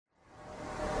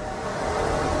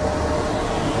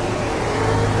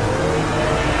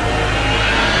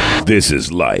This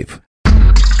is life.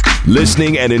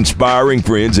 Listening and inspiring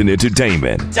friends in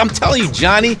entertainment. I'm telling you,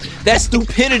 Johnny, that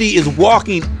stupidity is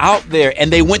walking out there,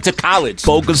 and they went to college.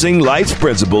 Focusing life's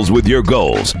principles with your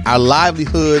goals. Our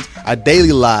livelihoods, our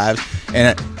daily lives,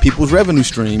 and people's revenue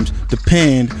streams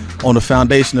depend on the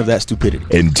foundation of that stupidity.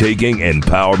 And taking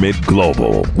empowerment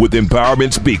global with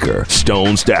empowerment speaker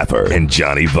Stone Staffer and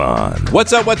Johnny Vaughn.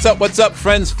 What's up,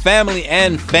 friends, family,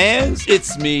 and fans?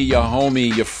 It's me, your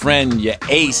homie, your friend, your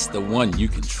ace, the one you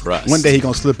can trust. One day he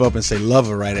gonna slip up and say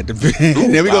lover right at the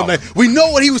beginning. There we go. We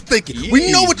know what he was thinking.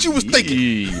 We know what you was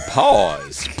thinking.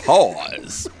 Pause.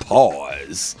 It's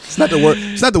not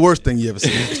the worst thing you ever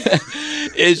seen.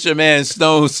 It's your man,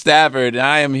 Stone Stafford, and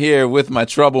I am here with my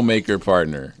troublemaker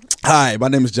partner. Hi, my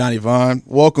name is Johnny Vaughn.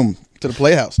 Welcome to the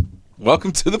Playhouse.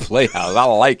 Welcome to the Playhouse. I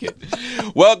like it.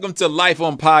 Welcome to Life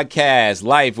on Podcast,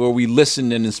 Life, where we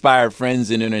listen and inspire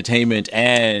friends in entertainment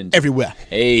and everywhere.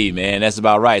 Hey, man, that's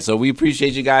about right. So we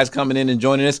appreciate you guys coming in and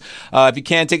joining us. If you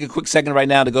can, take a quick second right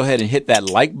now to go ahead and hit that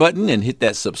like button and hit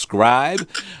that subscribe.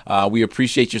 We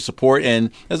appreciate your support.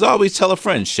 And as always, tell a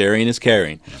friend. Sharing is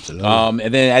caring. Absolutely.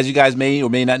 And then, as you guys may or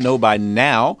may not know by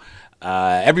now,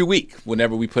 every week,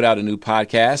 whenever we put out a new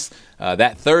podcast,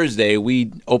 that Thursday,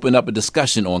 we open up a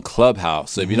discussion on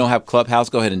Clubhouse. So if you don't have Clubhouse,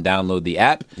 go ahead and download the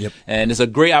app. Yep. And it's a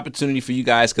great opportunity for you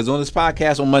guys because on this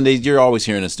podcast on Mondays, you're always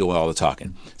hearing us do all the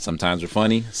talking. Sometimes we're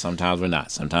funny, sometimes we're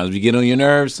not. Sometimes we get on your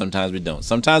nerves, sometimes we don't.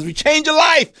 Sometimes we change a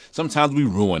life, sometimes we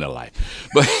ruin a life.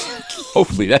 But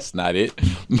hopefully that's not it.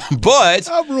 But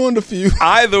I've ruined a few.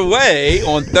 Either way,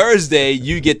 on Thursday,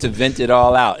 you get to vent it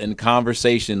all out in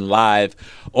conversation live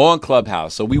on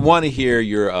Clubhouse. So we want to hear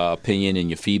your opinion and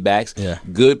your feedbacks. Yeah.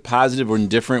 Good, positive, or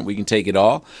indifferent. We can take it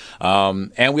all.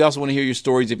 And we also want to hear your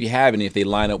stories if you have any, if they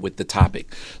line up with the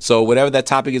topic. So whatever that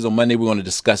topic is on Monday, we're going to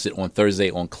discuss it on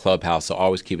Thursday on Clubhouse. So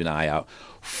always keep an eye out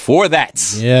for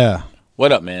that. Yeah.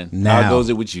 What up, man? Now, how goes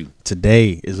it with you?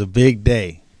 Today is a big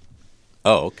day.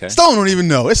 Oh, okay. Stone don't even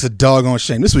know. It's a doggone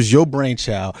shame. This was your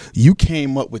brainchild. You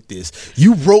came up with this.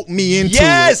 You wrote me into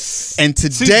it. And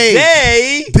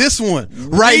today, this one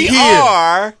right we here.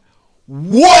 Are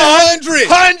 100th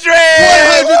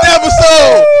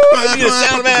episode.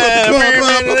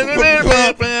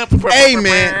 Hey,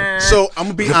 man. So I'm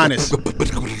going to be honest.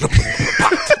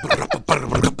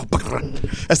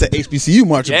 That's the HBCU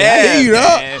march. Yeah, I hear you,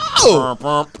 man.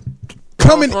 oh.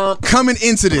 Coming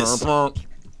into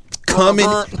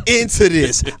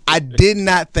this, I did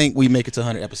not think we'd make it to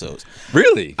 100 episodes.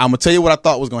 Really? I'm going to tell you what I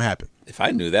thought was going to happen. If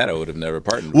I knew that, I would have never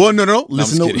partnered. Well, no.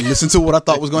 Listen to what I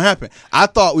thought was going to happen. I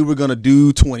thought we were going to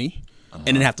do 20 and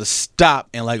then have to stop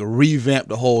and like revamp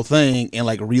the whole thing and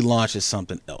like relaunch as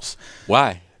something else.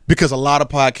 Why? Because a lot of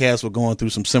podcasts were going through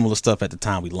some similar stuff at the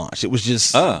time we launched. It was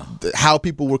just how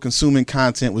people were consuming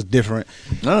content was different.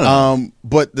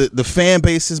 But the fan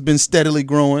base has been steadily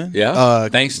growing. Yeah.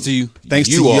 Thanks to you. Thanks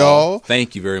to y'all.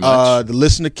 Thank you very much. The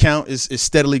listener count is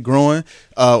steadily growing.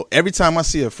 Every time I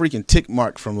see a freaking tick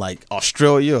mark from like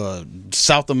Australia or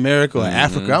South America or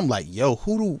Africa, I'm like, yo,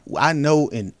 who do I know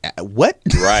in what?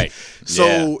 Right.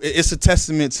 So it's a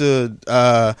testament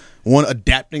to one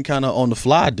adapting kind of on the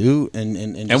fly, dude,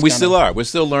 and we still are. We're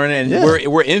still learning, and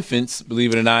we're infants,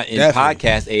 believe it or not, in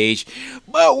podcast age,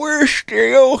 but we're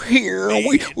still here.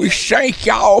 We thank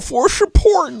y'all for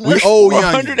supporting us for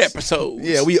 100 episodes.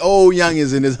 Yeah, we old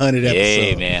youngins in this 100 episodes.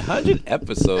 Hey man, 100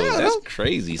 episodes. That's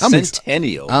crazy.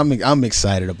 Centennial. I'm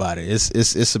excited about it.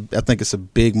 I think it's a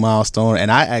big milestone,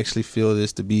 and I actually feel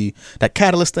this to be that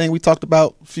catalyst thing we talked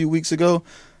about a few weeks ago.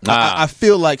 I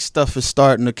feel like stuff is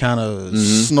starting to kind of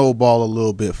snowball a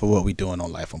little bit for what we're doing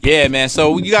on Life on Podcast. Yeah, man.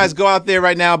 So you guys go out there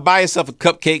right now, buy yourself a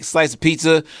cupcake, slice of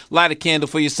pizza, light a candle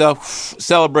for yourself,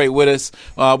 celebrate with us.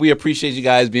 We appreciate you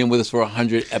guys being with us for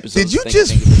 100 episodes. Did you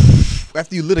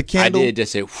after you lit a candle? I did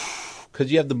just say, because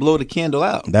you have to blow the candle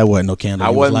out. That wasn't no candle.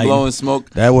 I wasn't blowing smoke.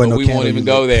 That wasn't no we candle. We won't even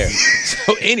go there.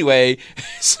 So anyway,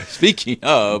 speaking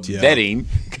of vetting,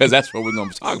 because that's what we're going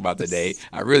to talk about today,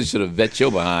 I really should have vet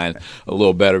your behind a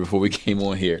little better before we came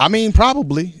on here. I mean,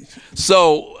 probably.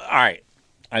 So, all right.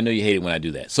 I know you hate it when I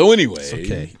do that. So anyway. It's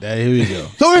okay. Here we go.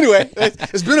 So anyway,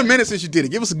 it's been a minute since you did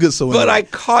it. Give us a good But I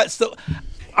caught all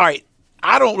right.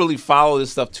 I don't really follow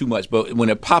this stuff too much, but when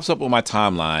it pops up on my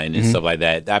timeline and stuff like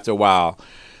that, after a while,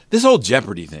 this whole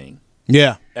Jeopardy thing.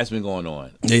 Yeah. That's been going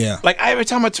on. Yeah. Like every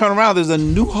time I turn around, there's a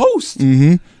new host.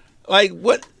 Like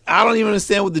what? I don't even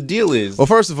understand what the deal is. Well,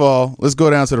 first of all, let's go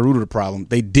down to the root of the problem.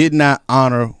 They did not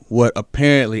honor what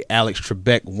apparently Alex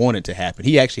Trebek wanted to happen.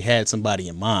 He actually had somebody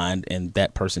in mind, and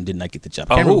that person did not get the job.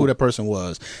 I can't remember who that person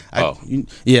was.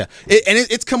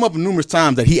 It's come up numerous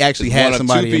times that he actually had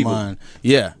somebody in mind.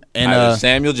 Yeah. And either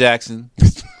Samuel Jackson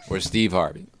or Steve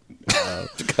Harvey.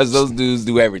 Because those dudes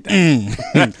do everything.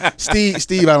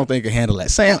 Steve, I don't think can handle that.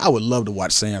 Sam, I would love to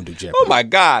watch Sam do Jeopardy. Oh my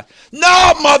God!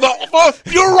 No,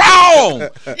 motherfucker, you're wrong.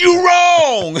 You're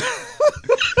wrong.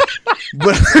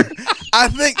 But I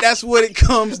think that's what it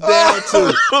comes down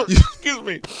to. Excuse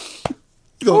me.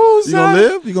 You gonna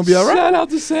live? You gonna be all right? Shout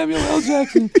out to Samuel L.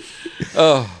 Jackson.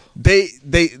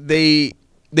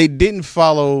 They didn't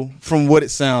follow, from what it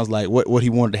sounds like, what he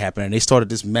wanted to happen, and they started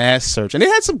this mass search, and they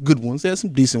had some good ones, they had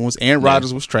some decent ones. Aaron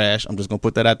Rodgers was trash. I'm just gonna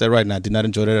put that out there right now. I did not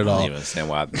enjoy that at all. I don't even understand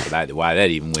why that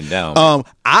even went down.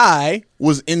 I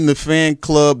was in the fan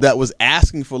club that was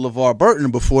asking for LeVar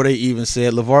Burton before they even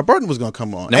said LeVar Burton was gonna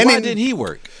come on. Now, why didn't he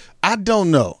work? I don't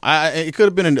know. It could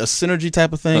have been a synergy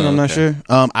type of thing. I'm not sure.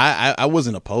 I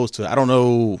wasn't opposed to it. I don't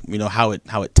know, how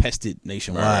it tested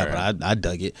nationwide, but I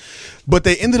dug it. But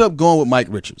they ended up going with Mike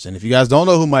Richards. And if you guys don't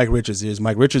know who Mike Richards is,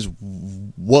 Mike Richards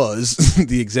was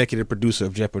the executive producer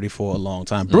of Jeopardy for a long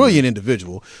time. Brilliant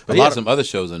individual. But he had some other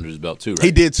shows under his belt too, right?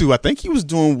 He did too. I think he was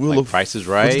doing Price is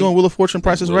Right. Was he doing Wheel of Fortune,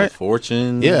 Price is Right? Wheel of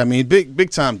Fortune. Yeah, I mean, big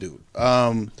time dude.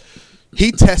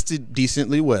 He tested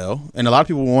decently well, and a lot of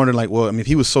people were wondering, if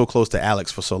he was so close to Alex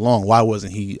for so long, why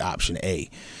wasn't he option A?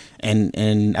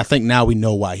 And I think now we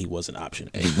know why he wasn't option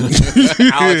A.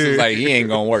 Alex was like, he ain't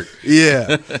gonna work.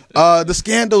 Yeah. The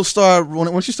scandals start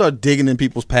once you start digging in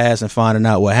people's past and finding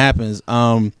out what happens.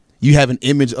 You have an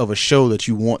image of a show that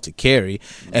you want to carry,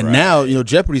 and now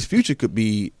Jeopardy's future could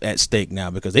be at stake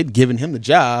now because they'd given him the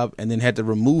job and then had to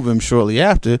remove him shortly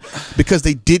after because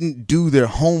they didn't do their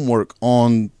homework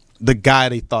on the guy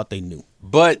they thought they knew.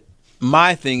 But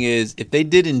my thing is, if they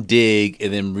didn't dig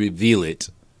and then reveal it,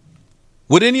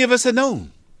 would any of us have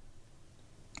known?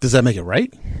 Does that make it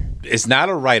right? It's not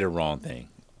a right or wrong thing.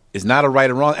 It's not a right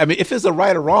or wrong. I mean, if it's a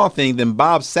right or wrong thing, then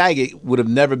Bob Saget would have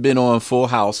never been on Full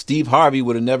House. Steve Harvey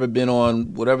would have never been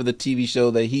on whatever the TV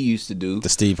show that he used to do. The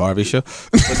Steve Harvey Show? Was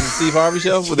it the Steve Harvey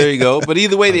Show? Well, there you go. But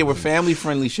either way, they were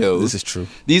family-friendly shows. This is true.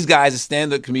 These guys as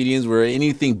stand-up comedians were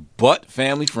anything but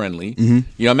family-friendly.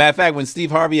 Mm-hmm. Matter of fact, when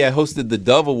Steve Harvey had hosted the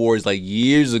Dove Awards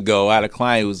years ago, I had a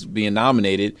client who was being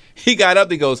nominated. He got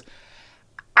up and goes,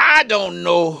 I don't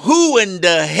know who in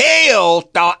the hell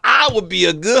thought I would be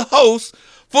a good host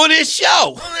for this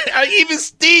show. Even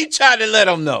Steve tried to let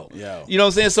him know. Yeah. You know what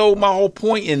I'm saying? So my whole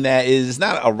point in that is it's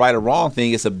not a right or wrong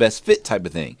thing. It's a best fit type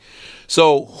of thing.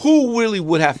 So who really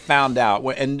would have found out?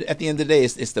 And at the end of the day,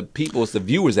 it's the people, it's the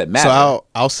viewers that matter. So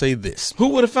I'll say this. Who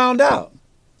would have found out?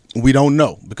 We don't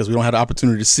know because we don't have the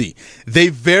opportunity to see. They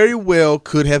very well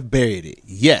could have buried it.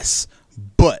 Yes.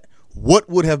 But what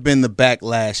would have been the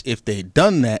backlash if they'd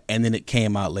done that and then it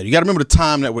came out later? You got to remember the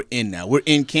time that we're in now. We're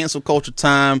in cancel culture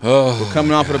time. We're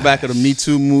coming off of the back of the Me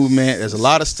Too movement. There's a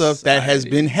lot of stuff that has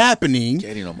been happening.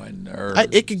 Getting on my nerves.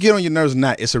 It could get on your nerves or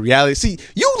not. It's a reality. See,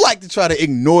 you like to try to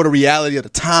ignore the reality of the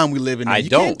time we live in now. You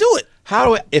can't do it.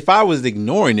 If I was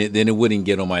ignoring it, then it wouldn't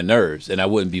get on my nerves and I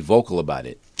wouldn't be vocal about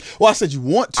it. Well, I said you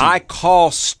want to. I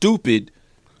call stupid.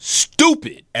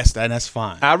 That's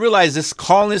fine. I realize this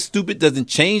calling it stupid doesn't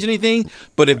change anything,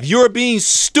 but if you're being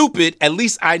stupid, at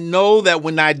least I know that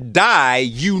when I die,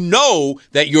 you know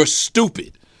that you're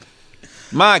stupid.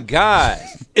 My God.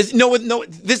 This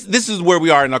is where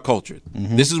we are in our culture.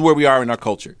 Mm-hmm. This is where we are in our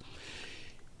culture.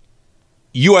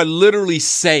 You are literally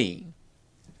saying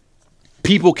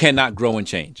people cannot grow and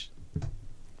change.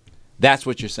 That's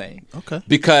what you're saying. Okay.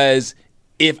 Because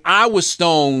if I was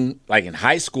Stone, like in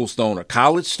high school Stone or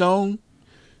college Stone,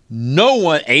 no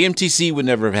one, AMTC would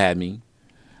never have had me.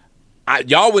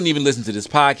 Y'all wouldn't even listen to this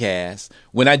podcast.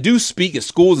 When I do speak at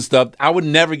schools and stuff, I would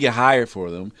never get hired for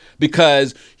them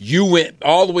because you went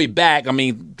all the way back. I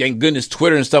mean, thank goodness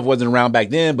Twitter and stuff wasn't around back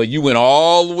then, but you went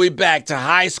all the way back to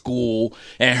high school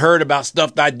and heard about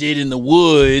stuff that I did in the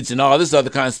woods and all this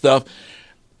other kind of stuff.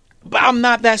 But I'm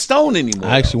not that Stone anymore.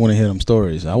 I actually want to hear them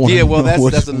stories. That's not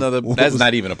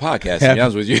even a podcast, to be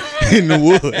honest with you. In the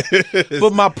woods.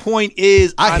 But my point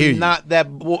is, I'm not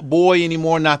that boy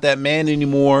anymore, not that man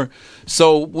anymore.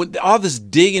 So with all this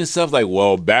digging stuff,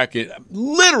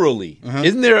 literally,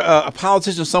 isn't there a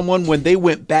politician or someone when they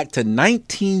went back to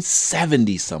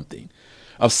 1970 something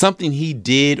of something he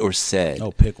did or said?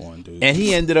 Oh, pick one, dude. And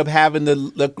he ended up having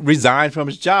to resign from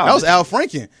his job. That was Al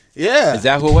Franken. Yeah. Is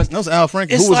that who it was? That was Al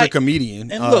Franken, who was a comedian.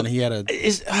 And look, and he had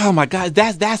oh my God,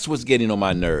 that's what's getting on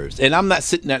my nerves. And I'm not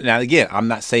sitting there, now again, I'm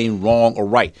not saying wrong or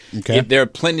right. Okay. If there are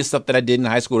plenty of stuff that I did in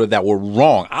high school that were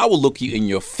wrong, I will look you in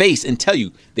your face and tell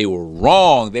you they were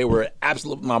wrong. They were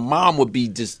absolute. My mom would be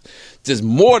just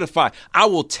mortified. I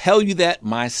will tell you that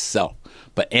myself.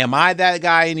 But am I that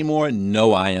guy anymore?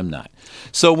 No, I am not.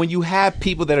 So when you have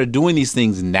people that are doing these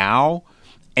things now,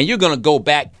 and you're going to go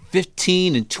back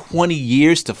 15 and 20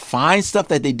 years to find stuff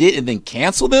that they did and then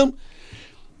cancel them?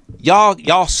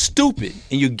 Y'all stupid,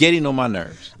 and you're getting on my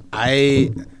nerves. I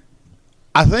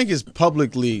think it's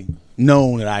publicly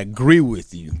known that I agree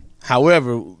with you.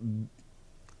 However,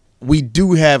 we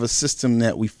do have a system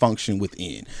that we function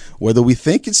within, whether we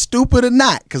think it's stupid or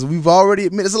not, because we've already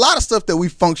admitted there's a lot of stuff that we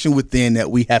function within that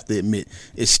we have to admit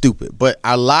is stupid. But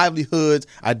our livelihoods,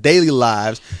 our daily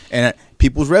lives, and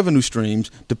people's revenue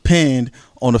streams depend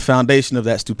on the foundation of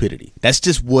that stupidity. That's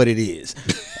just what it is.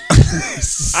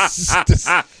 It's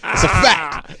a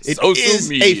fact. It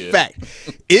is a fact.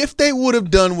 If they would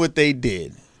have done what they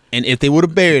did, and if they would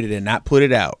have buried it and not put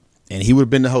it out, and he would have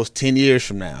been the host 10 years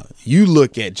from now, you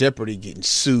look at Jeopardy getting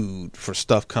sued for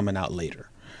stuff coming out later.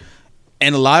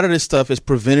 And a lot of this stuff is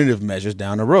preventative measures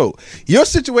down the road. Your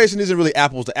situation isn't really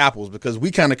apples to apples because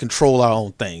we kind of control our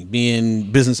own thing,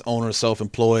 being business owners,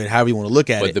 self-employed, however you want to look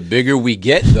at it. But the bigger we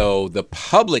get, though, the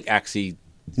public actually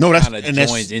kind of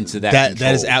joins into that.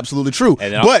 That is absolutely true.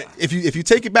 But if you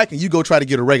take it back and you go try to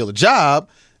get a regular job,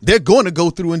 they're going to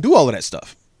go through and do all of that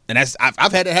stuff. And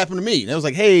I've had that happen to me. And it was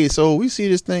like, hey, so we see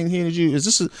this thing here. Is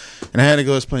this? And I had to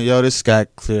go explain, this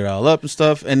got cleared all up and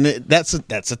stuff. And that's a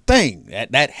thing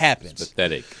that happens. It's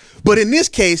pathetic. But in this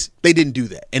case, they didn't do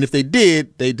that. And if they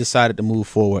did, they decided to move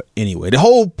forward anyway. The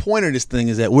whole point of this thing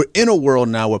is that we're in a world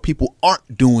now where people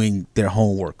aren't doing their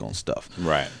homework on stuff.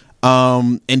 Right.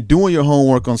 And doing your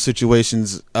homework on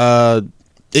situations,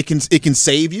 it can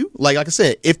save you. Like I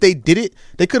said, if they did it,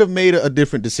 they could have made a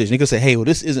different decision. They could say, hey, well,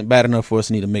 this isn't bad enough for us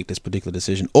to need to make this particular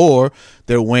decision. Or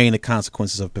they're weighing the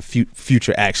consequences of the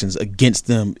future actions against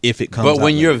them if it comes out. But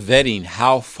when you're vetting,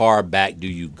 how far back do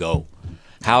you go?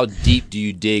 How deep do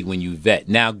you dig when you vet?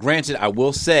 Now, granted, I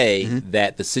will say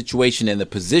that the situation and the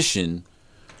position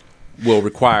will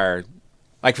require,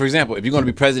 like, for example, if you're going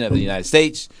to be president of the United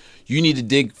States, you need to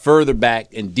dig further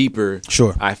back and deeper,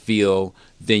 sure, I feel,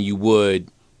 than you would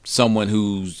someone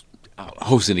who's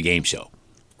hosting a game show.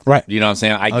 Right. You know what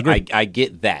I'm saying? I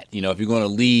get that. You know, if you're going to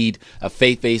lead a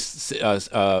faith-based,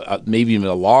 maybe even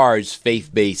a large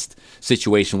faith-based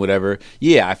situation, whatever,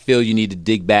 yeah, I feel you need to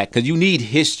dig back because you need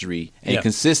history and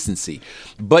consistency.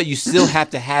 But you still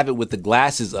have to have it with the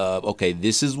glasses of, okay,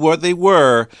 this is where they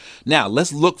were. Now,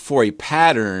 let's look for a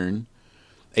pattern,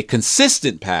 a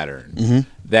consistent pattern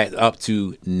that up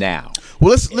to now.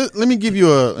 Well, let me give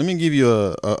you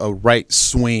a right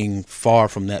swing far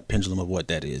from that pendulum of what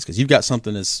that is, because you've got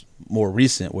something that's more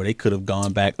recent where they could have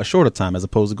gone back a shorter time as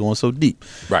opposed to going so deep.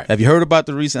 Right. Have you heard about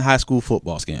the recent high school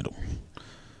football scandal?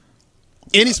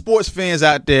 Any sports fans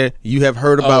out there, you have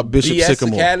heard about Bishop BS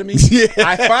Sycamore Academy? Yeah.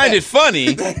 I find it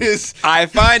funny. I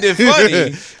find it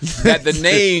funny that the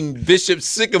name Bishop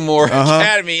Sycamore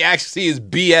Academy actually is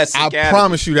BS Academy. I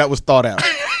promise you that was thought out.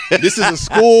 This is a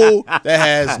school that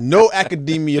has no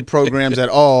academia programs at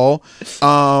all.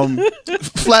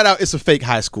 Flat out, it's a fake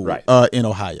high school in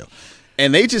Ohio.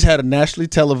 And they just had a nationally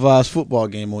televised football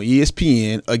game on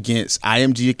ESPN against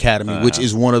IMG Academy, which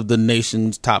is one of the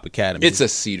nation's top academies. It's a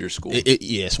Cedar school.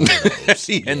 Yes. At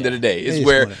the end of the day, it's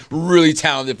where really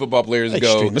talented football players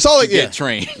go to get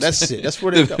trained. That's it. That's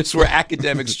where they go. That's where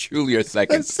academics truly are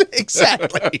second.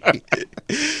 Exactly.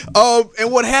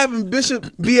 And what happened? Bishop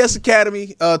BS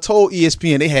Academy told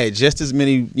ESPN they had just as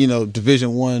many,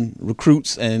 Division I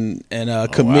recruits and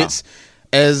commits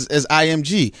as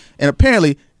IMG, and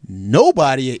apparently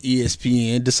nobody at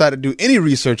ESPN decided to do any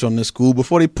research on this school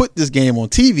before they put this game on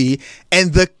TV,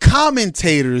 and the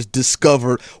commentators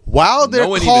discovered while they're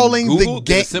calling the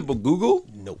game. Simple Google?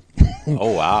 Nope.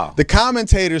 Oh, wow. The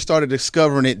commentators started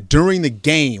discovering it during the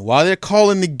game while they're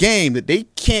calling the game that they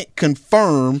can't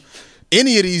confirm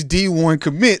any of these D1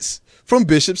 commits from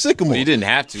Bishop Sycamore. Well, you didn't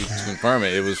have to confirm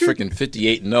it. It was freaking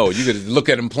 58-0. You could look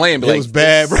at them playing and be it was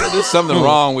bad, bro. There's something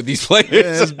wrong with these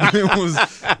players. Yeah,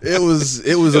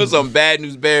 it was some bad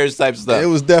news bears type stuff. It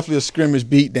was definitely a scrimmage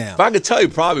beatdown. If I could tell you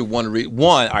probably one,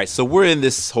 all right, so we're in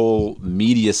this whole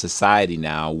media society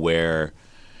now where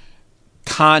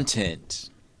content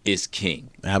is king.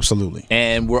 Absolutely.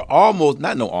 And we're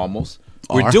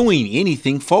we're doing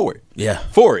anything for it. Yeah.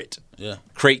 For it. Yeah.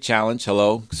 Crate challenge,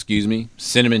 hello, excuse me.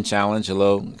 Cinnamon challenge,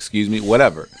 hello, excuse me,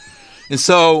 whatever. And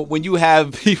so when you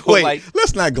have people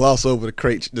let's not gloss over the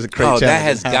crate challenge. That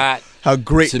has got how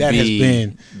great to that be has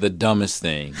been. The dumbest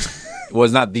thing. Well,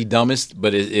 it's not the dumbest,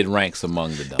 but it ranks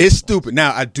among the dumbest. It's stupid.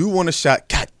 Now, I do want to shout.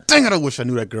 God dang it, I wish I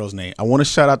knew that girl's name. I want to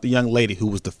shout out the young lady who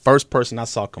was the first person I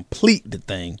saw complete the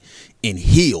thing in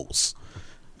heels.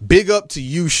 Big up to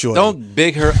you, shorty. Don't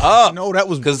big her up. No, that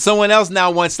was because someone else now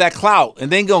wants that clout,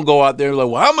 and then gonna go out there and like,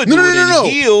 well, I'm gonna do it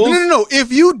in heels. No.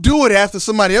 If you do it after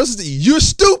somebody else, you're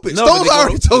stupid. Stone's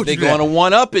already told you that. They're gonna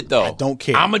one up it though. I don't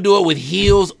care. I'm gonna do it with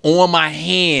heels on my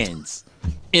hands.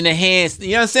 In the hands,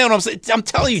 you understand what I'm saying? I'm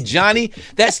telling you, Johnny,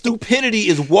 that stupidity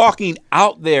is walking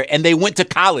out there, and they went to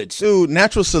college. Dude,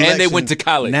 natural selection. And they went to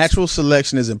college. Natural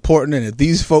selection is important, and if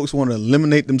these folks want to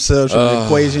eliminate themselves from the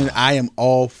equation, I am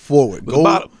all for it.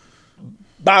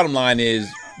 Bottom line is,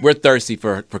 we're thirsty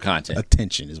for content.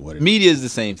 Attention is what it is. Media is the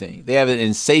same thing. They have an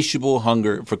insatiable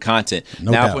hunger for content.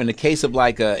 No doubt. In the case of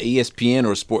like a ESPN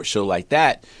or a sports show like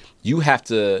that, you have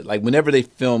to, like, whenever they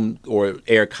film or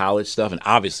air college stuff, and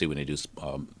obviously when they do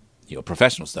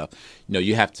professional stuff,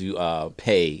 you have to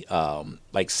pay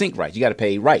like sync rights. You got to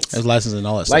pay rights. There's licensing and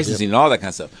all that stuff. Licensing and all that kind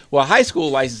of stuff. Well, high school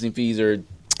licensing fees are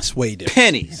it's way different.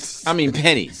 Pennies. I mean,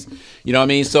 pennies. You know what I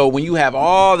mean? So when you have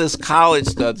all this college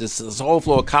stuff, this whole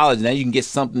flow of college, now you can get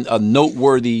a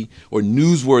noteworthy or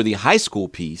newsworthy high school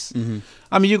piece. Mm-hmm.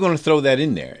 I mean, you're going to throw that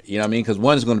in there. You know what I mean? Because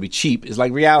one is going to be cheap. It's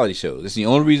like reality shows. It's the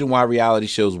only reason why reality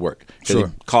shows work. Because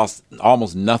it costs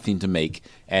almost nothing to make,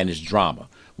 and it's drama.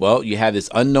 Well, you have this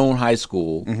unknown high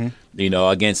school,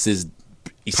 against this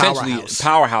essentially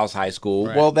powerhouse high school.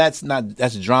 Right. Well, that's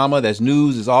drama, that's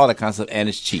news, it's all that kind of stuff, and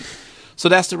it's cheap. So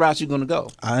that's the route you're going to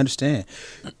go. I understand.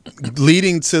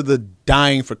 Leading to the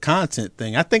dying for content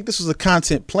thing, I think this was a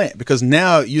content plant because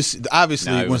now you see,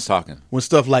 obviously when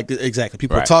stuff like this, exactly,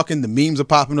 people are talking, the memes are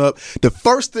popping up. The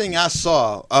first thing I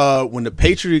saw when the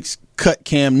Patriots cut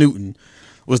Cam Newton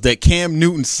was that Cam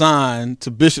Newton signed to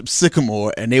Bishop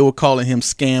Sycamore, and they were calling him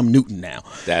Scam Newton now.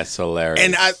 That's hilarious.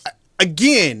 And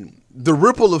again, the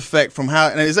ripple effect from how,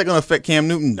 and is that going to affect Cam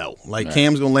Newton? No.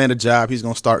 Cam's going to land a job. He's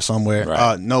going to start somewhere.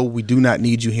 Right. No, we do not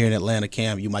need you here in Atlanta,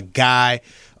 Cam. You my guy.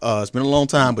 It's been a long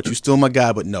time, but you're still my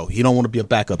guy. But no, he don't want to be a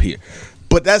backup here.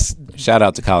 But that's shout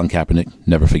out to Colin Kaepernick.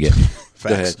 Never forget.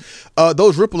 Facts.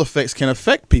 Those ripple effects can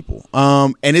affect people,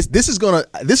 and this is going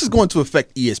to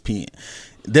affect ESPN.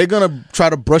 They're going to try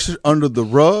to brush it under the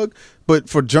rug, but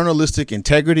for journalistic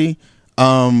integrity,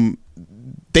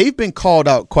 they've been called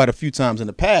out quite a few times in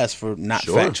the past for not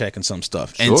fact checking some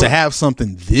stuff. And to have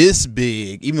something this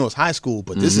big, even though it's high school,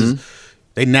 but this is,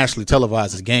 they nationally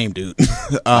televised this game, dude.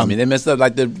 I mean, they messed up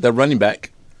like the running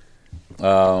back.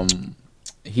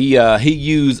 He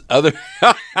used other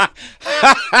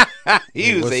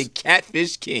he was a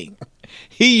catfish king.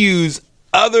 He used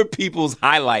other people's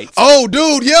highlights. Oh,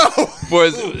 dude, yo. For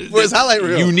his highlight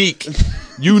reel.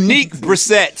 Unique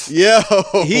Brissett. Yo.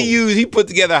 He put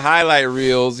together highlight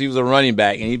reels. He was a running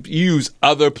back, and he used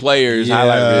other players'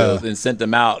 highlight reels and sent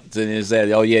them out and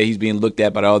said, oh, yeah, he's being looked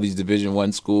at by all these Division I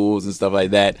schools and stuff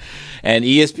like that. And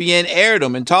ESPN aired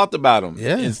them and talked about them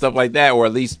and stuff like that, or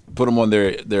at least put them on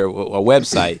their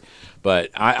website.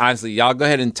 But honestly, y'all go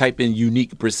ahead and type in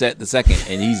Unique Brissett II,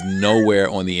 and he's nowhere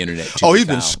on the internet. He's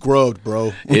been scrubbed,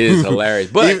 bro. It is hilarious.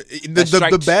 But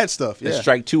the bad stuff. That's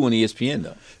strike 2 on ESPN,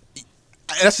 though.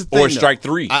 That's the thing, or strike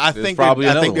 3. I think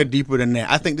they're deeper than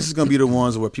that. I think this is going to be the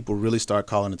ones where people really start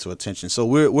calling it to attention. So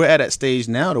we're at that stage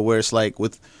now to where it's like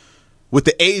with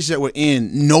the age that we're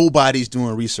in, nobody's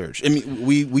doing research. I mean,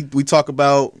 we talk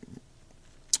about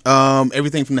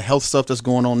everything from the health stuff that's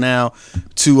going on now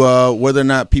to whether or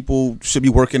not people should be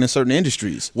working in certain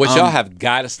industries. What y'all have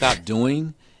got to stop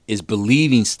doing is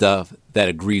believing stuff that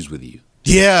agrees with you.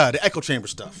 Yeah, the echo chamber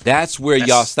stuff. That's where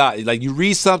y'all stop. Like, you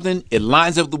read something, it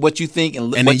lines up with what you think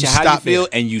and how you feel,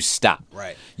 and you stop.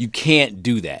 Right. You can't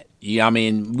do that. I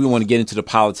mean, we want to get into the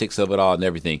politics of it all and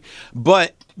everything.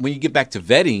 But when you get back to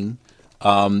vetting,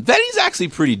 vetting's actually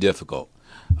pretty difficult.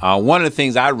 One of the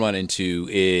things I run into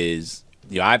is,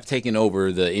 I've taken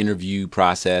over the interview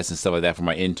process and stuff like that for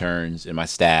my interns and my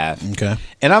staff. Okay.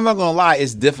 And I'm not going to lie,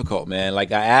 it's difficult, man.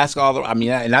 Like, I ask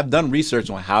and I've done research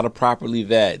on how to properly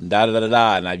vet and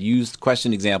and I've used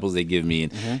question examples they give me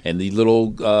and the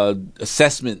little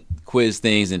assessment quiz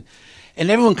things. And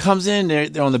everyone comes in,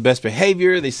 they're on the best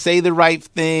behavior, they say the right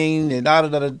thing, and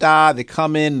they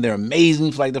come in, they're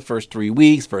amazing for like the first 3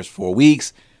 weeks, first 4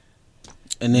 weeks.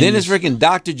 And then it's freaking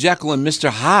Dr. Jekyll and Mr.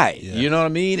 Hyde. Yeah. You know what I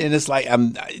mean? And it's like,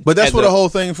 but that's where the whole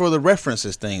thing for the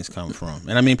references things come from.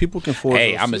 And I mean, people can afford.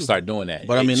 Hey, I'm gonna start doing that.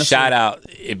 But I mean, shout out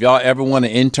if y'all ever want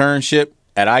an internship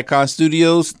at Icon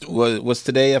Studios. What's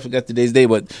today? I forgot today's day,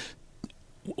 but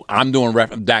I'm doing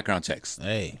background checks.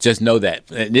 Hey, just know that.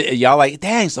 Y'all like,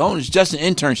 dang, so it's just an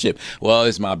internship. Well,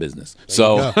 it's my business.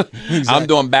 So exactly. I'm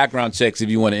doing background checks if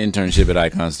you want an internship at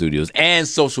Icon Studios and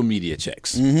social media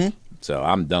checks. Mm-hmm. So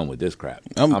I'm done with this crap.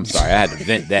 I'm sorry. I had to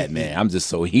vent that, man. I'm just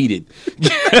so heated.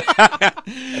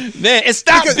 Man, and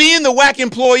stop being the whack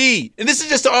employee. And this is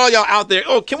just to all y'all out there.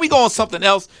 Oh, can we go on something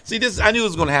else? See, I knew it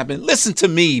was going to happen. Listen to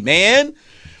me, man.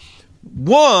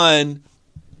 One,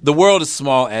 the world is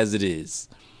small as it is.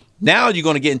 Now you're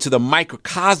going to get into the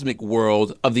microcosmic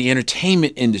world of the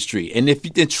entertainment industry. And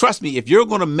trust me, if you're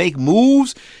going to make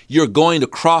moves, you're going to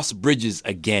cross bridges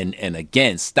again and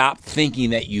again. Stop thinking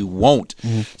that you won't.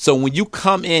 So when you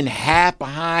come in half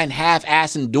behind,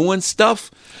 half-assing doing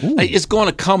stuff, it's going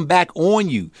to come back on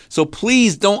you. So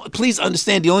please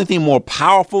understand, the only thing more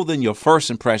powerful than your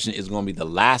first impression is going to be the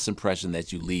last impression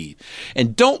that you leave.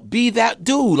 And don't be that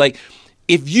dude. Like,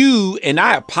 if you, and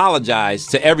I apologize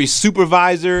to every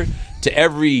supervisor, to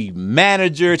every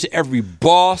manager, to every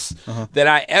boss that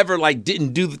I ever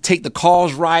didn't take the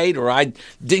calls right, or I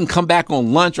didn't come back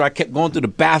on lunch, or I kept going to the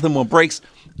bathroom on breaks.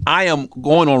 I am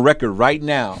going on record right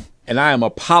now, and I am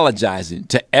apologizing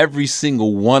to every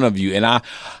single one of you. And I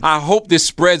hope this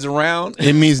spreads around.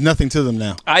 It means nothing to them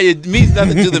now. It means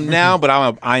nothing to them now, but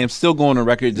I am still going on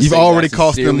record to You've already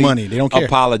cost them money. They don't care.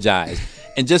 Apologize.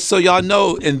 And just so y'all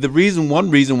know, and one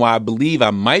reason why I believe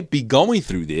I might be going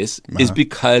through this is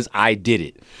because I did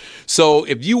it. So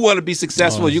if you want to be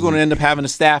successful, you're going to end up having a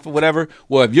staff or whatever.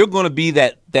 Well, if you're going to be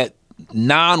that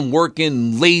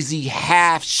non-working, lazy,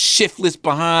 half shiftless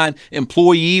behind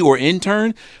employee or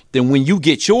intern, then when you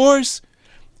get yours,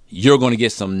 you're going to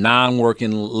get some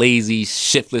non-working, lazy,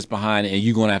 shiftless behind, and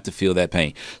you're going to have to feel that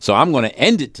pain. So I'm going to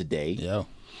end it today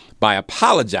by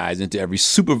apologizing to every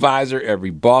supervisor, every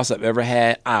boss I've ever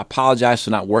had. I apologize for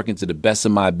not working to the best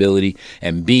of my ability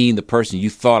and being the person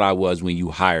you thought I was when you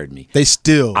hired me.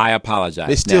 I apologize.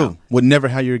 They still would never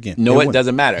hire you again. No, it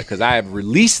doesn't matter, because I have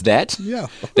released that.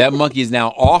 That monkey is now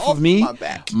off of me. My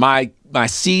back. My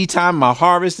seed time, my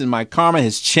harvest, and my karma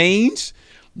has changed.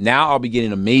 Now I'll be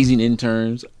getting amazing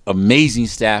interns, amazing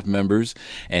staff members,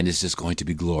 and it's just going to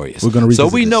be glorious. We're going to revisit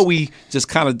So we know we just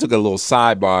kind of took a little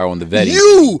sidebar on the vetting.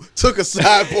 You took a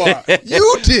sidebar.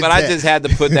 You did But that. I just had to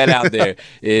put that out there.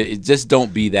 Just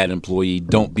don't be that employee.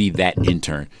 Don't be that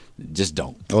intern. Just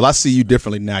don't. Well, I see you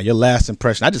differently now. Your last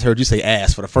impression, I just heard you say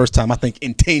ass for the first time, I think,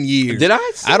 in 10 years. Did I?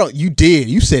 You did.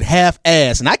 You said half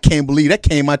ass, and I can't believe that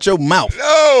came out your mouth.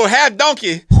 Oh, half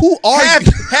donkey. Who are you?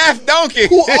 Half donkey.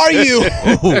 Who are you?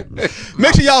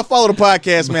 Make sure y'all follow the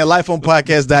podcast, man.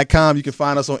 LifeOnPodcast.com. You can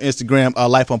find us on Instagram,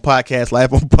 Life on Podcast,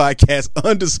 LifeOnPodcast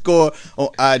 _ on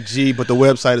IG. But the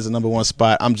website is the #1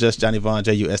 spot. I'm just Johnny Vaughn,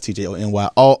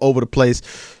 JUSTJONY, all over the place.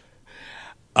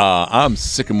 I'm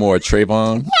Sycamore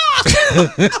Trayvon.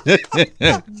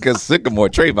 Because Sycamore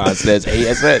Trayvon says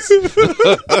ASS.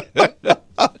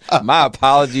 My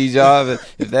apologies, y'all,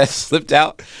 if that slipped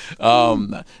out.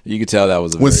 You can tell that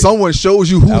was when someone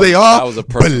shows you who they are,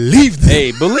 believe them.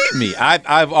 Hey, believe me,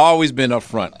 I've always been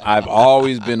upfront. I've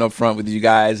always been upfront with you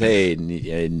guys. Hey,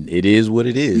 and it is what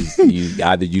it is.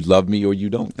 Either you love me or you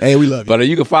don't. Hey, we love you. But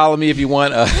you can follow me if you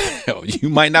want. You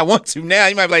might not want to now.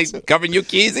 You might be covering your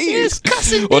kids' ears.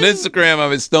 On Instagram,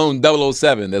 I'm at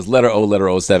Stone007. That's letter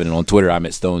O 07. And on Twitter, I'm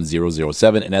at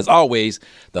Stone007. And as always,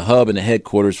 the hub and the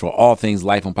headquarters for all things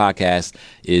Life on Podcast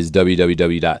is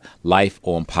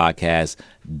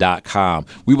www.lifeonpodcast.com.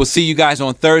 We will see you guys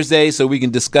on Thursday so we can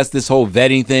discuss this whole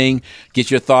vetting thing, get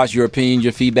your thoughts, your opinions,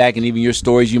 your feedback, and even your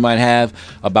stories you might have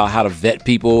about how to vet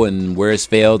people and where it's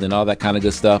failed and all that kind of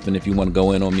good stuff. And if you want to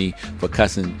go in on me for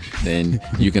cussing, then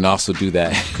you can also do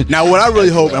that. Now, what I really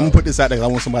hope, I'm going to put this out there because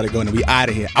I want somebody to go and be out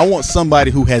of here. I want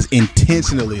somebody who has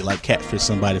intentionally catfished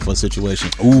somebody for a situation.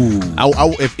 Ooh.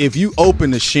 If you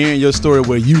open to sharing your story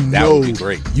where you know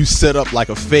you set up like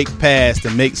a fake pass to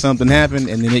make something happen,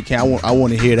 and then I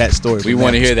want to hear that story. We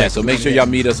want to hear that. So make sure y'all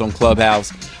meet us on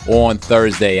Clubhouse on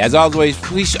Thursday. As always,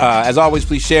 please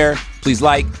share, please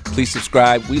like, please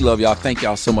subscribe. We love y'all. Thank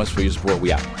y'all so much for your support.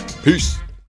 We out. Peace.